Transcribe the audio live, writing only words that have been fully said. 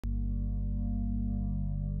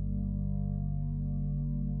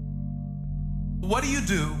What do you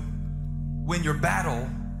do when your battle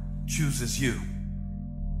chooses you?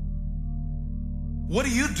 What do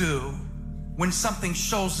you do when something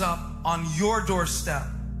shows up on your doorstep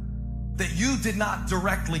that you did not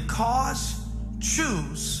directly cause,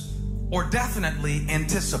 choose, or definitely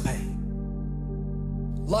anticipate?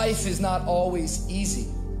 Life is not always easy.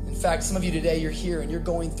 In fact, some of you today, you're here and you're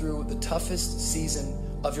going through the toughest season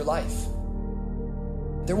of your life.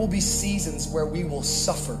 There will be seasons where we will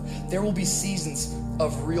suffer. There will be seasons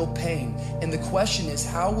of real pain. And the question is,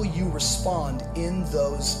 how will you respond in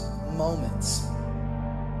those moments?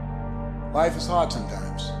 Life is hard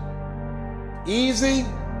sometimes. Easy,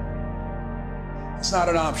 it's not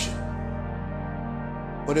an option.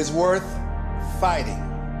 But it's worth fighting.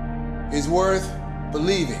 It's worth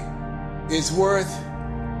believing. It's worth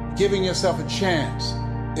giving yourself a chance.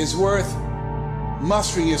 It's worth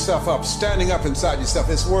mustering yourself up, standing up inside yourself.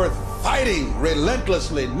 It's worth fighting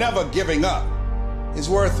relentlessly, never giving up. It's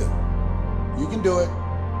worth it. You can do it.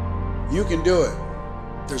 You can do it.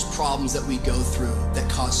 There's problems that we go through that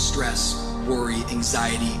cause stress, worry,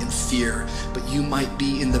 anxiety, and fear. But you might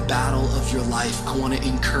be in the battle of your life. I want to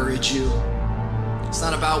encourage you. It's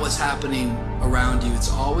not about what's happening around you.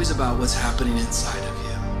 It's always about what's happening inside of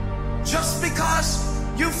you. Just because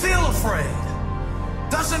you feel afraid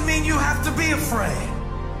doesn't mean you have to be afraid.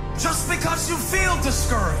 Just because you feel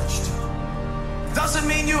discouraged doesn't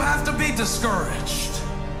mean you have to be discouraged.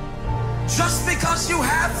 Just because you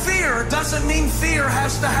have fear doesn't mean fear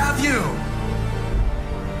has to have you.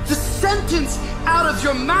 The sentence out of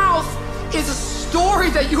your mouth is a story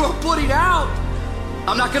that you are putting out.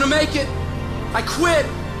 I'm not gonna make it. I quit.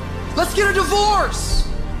 Let's get a divorce.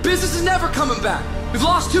 Business is never coming back. We've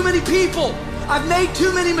lost too many people. I've made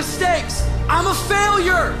too many mistakes. I'm a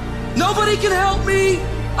failure. Nobody can help me.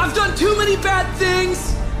 I've done too many bad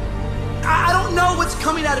things. I don't know what's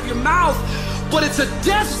coming out of your mouth, but it's a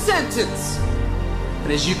death sentence.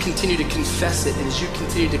 And as you continue to confess it and as you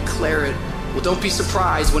continue to declare it, well, don't be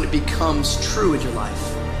surprised when it becomes true in your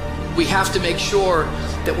life. We have to make sure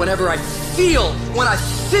that whenever I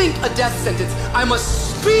think a death sentence, I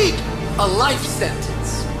must speak a life sentence.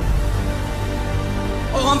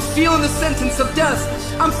 Oh, I'm feeling the sentence of death.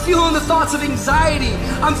 I'm feeling the thoughts of anxiety.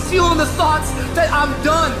 I'm feeling the thoughts that I'm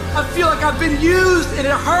done. I feel like I've been used and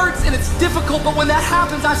it hurts and it's difficult. But when that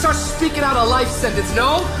happens, I start speaking out a life sentence.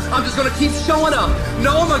 No, I'm just gonna keep showing up.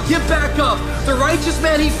 No, I'm gonna get back up. The righteous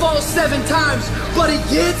man, he falls 7 times, but he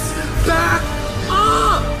gets back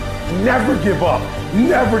up. Never give up.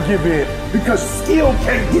 Never give in. Because skill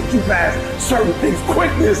can't get you past certain things.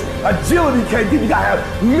 Quickness, agility can't get you. You gotta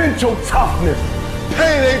have mental toughness.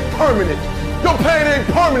 Pain ain't permanent. Your pain ain't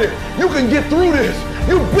permanent. You can get through this.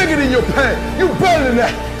 You bigger than your pain. You better than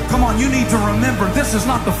that. Come on, you need to remember, this is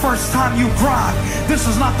not the first time you cried. This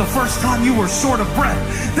is not the first time you were short of breath.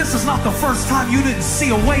 This is not the first time you didn't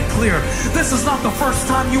see a way clear. This is not the first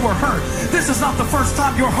time you were hurt. This is not the first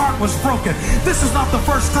time your heart was broken. This is not the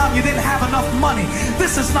first time you didn't have enough money.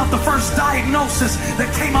 This is not the first diagnosis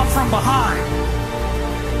that came up from behind.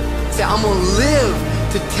 Say, I'm gonna live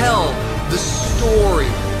to tell the story.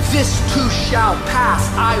 This too shall pass.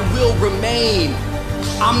 I will remain.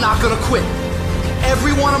 I'm not gonna quit.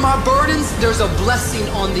 Every one of my burdens, there's a blessing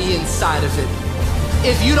on the inside of it.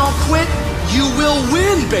 If you don't quit, you will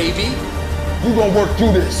win, baby. You're gonna work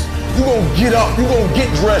through this. You're gonna get up. You're gonna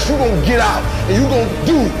get dressed. You're gonna get out. And you're gonna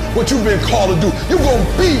do what you've been called to do. You're gonna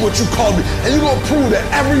be what you called to be. And you're gonna prove that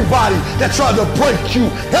everybody that tried to break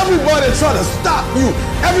you, everybody that tried to stop you,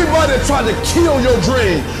 everybody that tried to kill your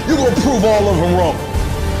dream, you're gonna prove all of them wrong.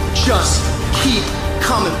 Just keep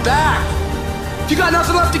coming back. If you got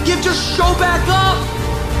nothing left to give, just show back up.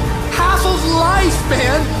 Half of life,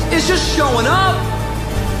 man, is just showing up.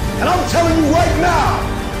 And I'm telling you right now,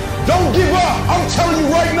 don't give up. I'm telling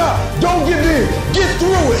you right now, don't give in. Get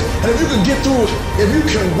through it. And if you can get through it, if you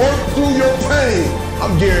can work through your pain,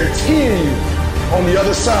 I'm guaranteeing you, on the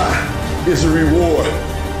other side is a reward.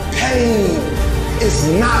 Pain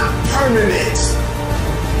is not permanent.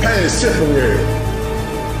 Pain is temporary.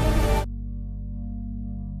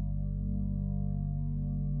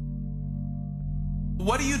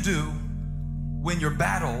 What do you do when your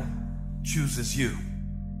battle chooses you?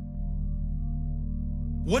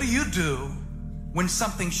 What do you do when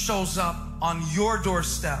something shows up on your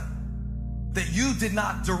doorstep that you did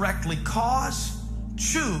not directly cause,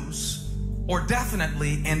 choose, or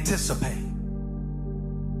definitely anticipate?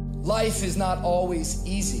 Life is not always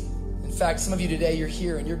easy. In fact, some of you today, you're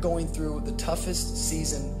here and you're going through the toughest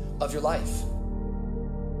season of your life.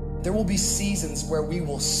 There will be seasons where we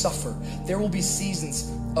will suffer. There will be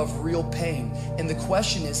seasons of real pain. And the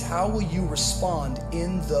question is, how will you respond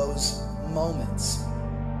in those moments.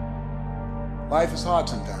 Life is hard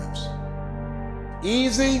sometimes.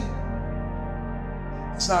 Easy,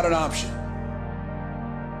 it's not an option.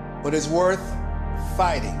 But it's worth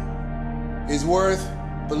fighting. It's worth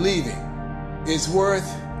believing. It's worth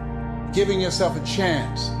giving yourself a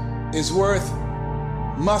chance. It's worth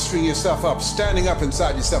mustering yourself up, standing up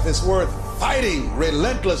inside yourself. It's worth fighting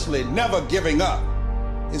relentlessly, never giving up.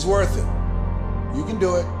 It's worth it. You can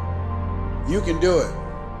do it. You can do it.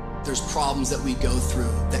 There's problems that we go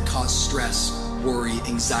through that cause stress, worry,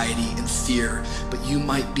 anxiety, and fear, but you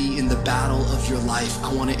might be in the battle of your life.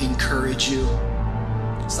 I want to encourage you.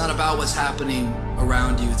 It's not about what's happening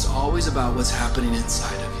around you. It's always about what's happening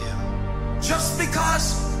inside of you. Just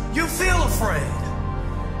because you feel afraid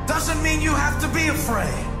doesn't mean you have to be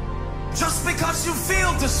afraid. Just because you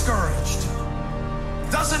feel discouraged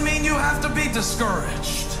doesn't mean you have to be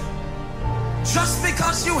discouraged. Just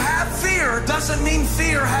because you have fear doesn't mean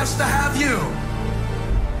fear has to have you.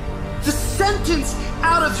 The sentence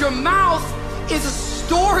out of your mouth is a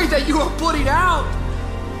story that you are putting out.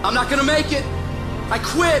 I'm not gonna make it. I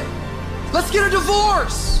quit. Let's get a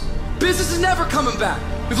divorce. Business is never coming back.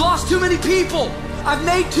 We've lost too many people. I've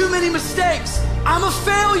made too many mistakes. I'm a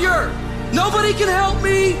failure. Nobody can help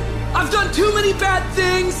me. I've done too many bad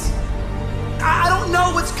things. I don't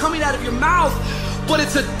know what's coming out of your mouth, but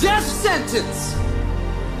it's a death sentence.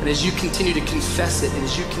 And as you continue to confess it and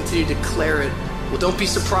as you continue to declare it, well, don't be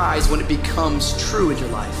surprised when it becomes true in your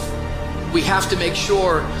life. We have to make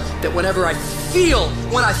sure that whenever I feel,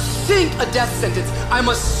 when I think a death sentence, I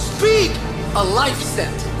must speak a life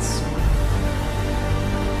sentence.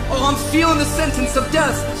 Oh, I'm feeling the sentence of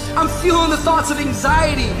death. I'm feeling the thoughts of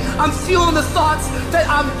anxiety. I'm feeling the thoughts that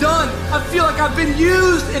I'm done. I feel like I've been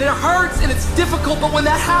used and it hurts and it's difficult, but when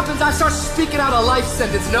that happens, I start speaking out a life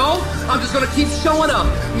sentence. No, I'm just gonna keep showing up.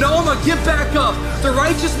 No, I'm gonna get back up. The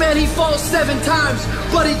righteous man, he falls 7 times,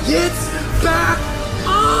 but he gets back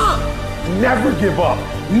up. Never give up.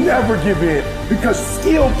 Never give in. Because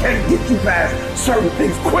skill can't get you past certain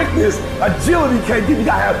things. Quickness, agility can't get you. You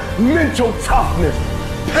gotta have mental toughness.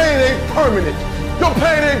 Pain ain't permanent. Your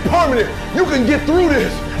pain ain't permanent. You can get through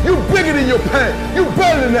this. You bigger than your pain. You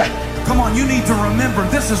better than that. Come on, you need to remember,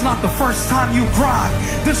 this is not the first time you cried.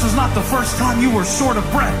 This is not the first time you were short of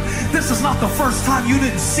breath. This is not the first time you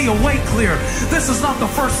didn't see a way clear. This is not the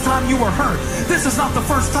first time you were hurt. This is not the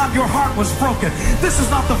first time your heart was broken. This is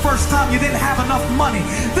not the first time you didn't have enough money.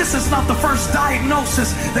 This is not the first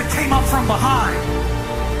diagnosis that came up from behind.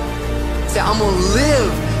 Say, I'm gonna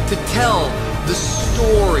live to tell the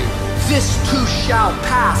story. This too shall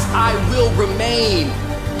pass. I will remain.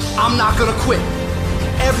 I'm not gonna quit.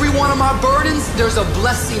 Every one of my burdens, there's a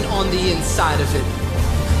blessing on the inside of it.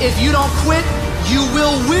 If you don't quit, you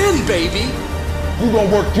will win, baby. You're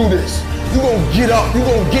gonna work through this. You're gonna get up, you're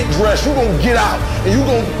gonna get dressed, you're gonna get out, and you're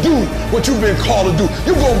gonna do what you've been called to do.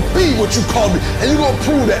 You're gonna be what you called to be, and you're gonna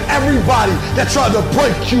prove that everybody that tried to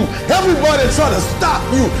break you, everybody that tried to stop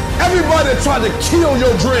you, everybody that tried to kill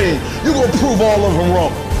your dream, you're gonna prove all of them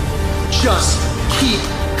wrong. Just keep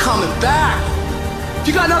coming back. If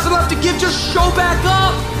you got nothing left to give, just show back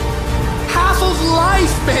up. Half of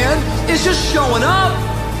life, man, is just showing up.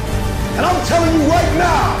 And I'm telling you right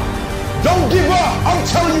now, don't give up. I'm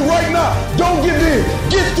telling you right now, don't give in.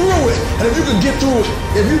 Get through it. And if you can get through it,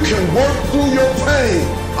 if you can work through your pain,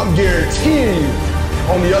 I'm guaranteeing you,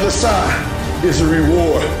 on the other side is a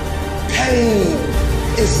reward. Pain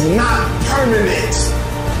is not permanent.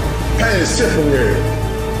 Pain is temporary.